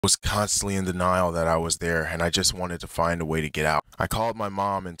Was constantly in denial that I was there, and I just wanted to find a way to get out. I called my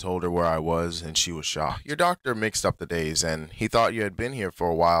mom and told her where I was, and she was shocked. Your doctor mixed up the days, and he thought you had been here for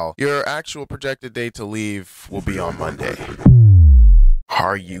a while. Your actual projected date to leave will be on Monday.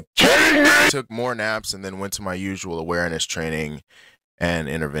 Are you kidding me? I took more naps and then went to my usual awareness training and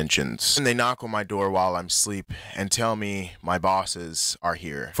interventions. And they knock on my door while I'm asleep and tell me my bosses are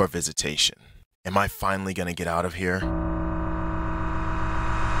here for visitation. Am I finally gonna get out of here?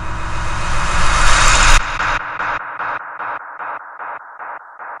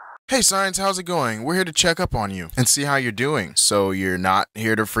 Hey Science, how's it going? We're here to check up on you and see how you're doing. So you're not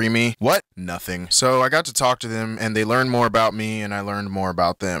here to free me? What? Nothing. So I got to talk to them and they learned more about me and I learned more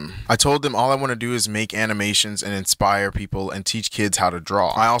about them. I told them all I want to do is make animations and inspire people and teach kids how to draw.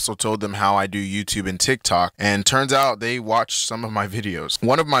 I also told them how I do YouTube and TikTok, and turns out they watched some of my videos.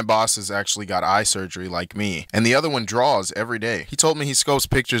 One of my bosses actually got eye surgery like me, and the other one draws every day. He told me he scopes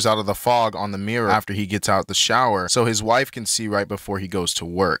pictures out of the fog on the mirror after he gets out the shower so his wife can see right before he goes to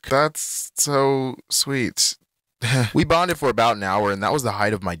work. That's so sweet. We bonded for about an hour, and that was the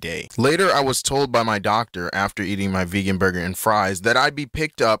height of my day. Later, I was told by my doctor after eating my vegan burger and fries that I'd be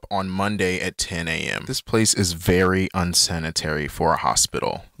picked up on Monday at 10 a.m. This place is very unsanitary for a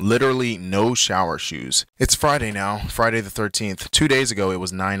hospital. Literally no shower shoes. It's Friday now, Friday the 13th. 2 days ago, it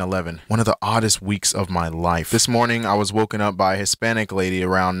was 9/11. One of the oddest weeks of my life. This morning, I was woken up by a Hispanic lady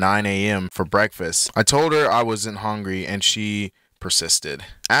around 9 a.m. for breakfast. I told her I wasn't hungry, and she persisted.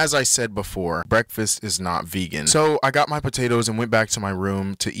 As I said before, breakfast is not vegan. So I got my potatoes and went back to my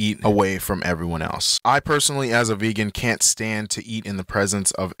room to eat away from everyone else. I personally, as a vegan, can't stand to eat in the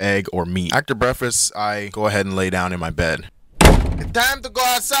presence of egg or meat. After breakfast, I go ahead and lay down in my bed. It's time to go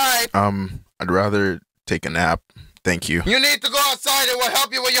outside. I'd rather take a nap. Thank you. You need to go outside. It will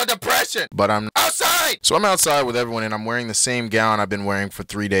help you with your depression. But I'm outside. So I'm outside with everyone and I'm wearing the same gown I've been wearing for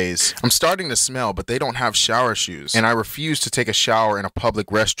 3 days. I'm starting to smell, but they don't have shower shoes. And I refuse to take a shower in a public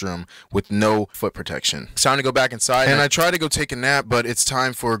restroom with no foot protection. It's time to go back inside. And I try to go take a nap, but it's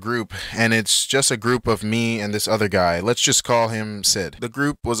time for a group. And it's just a group of me and this other guy. Let's just call him Sid. The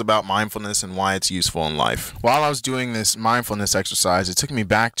group was about mindfulness and why it's useful in life. While I was doing this mindfulness exercise, it took me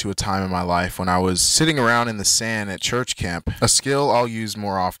back to a time in my life when I was sitting around in the sand at church camp, a skill I'll use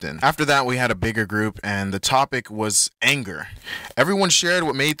more often. After that, we had a bigger group and the topic was anger. Everyone shared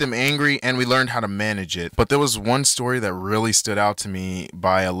what made them angry and we learned how to manage it. But there was one story that really stood out to me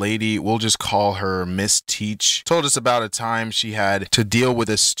by a lady, we'll just call her Miss Teach. Told us about a time she had to deal with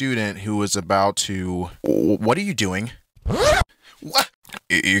a student who was about to... What are you doing? What?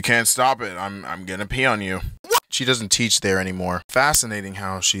 You can't stop it. I'm gonna pee on you. She doesn't teach there anymore. Fascinating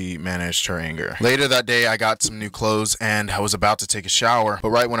how she managed her anger. Later that day, I got some new clothes and I was about to take a shower, but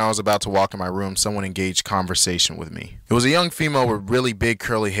right when I was about to walk in my room, someone engaged conversation with me. It was a young female with really big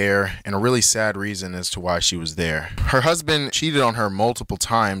curly hair and a really sad reason as to why she was there. Her husband cheated on her multiple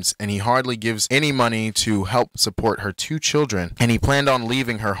times and he hardly gives any money to help support her 2 children, and he planned on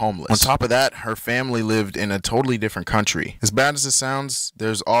leaving her homeless. On top of that, her family lived in a totally different country. As bad as it sounds,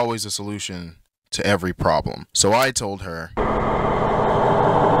 there's always a solution to every problem. So I told her,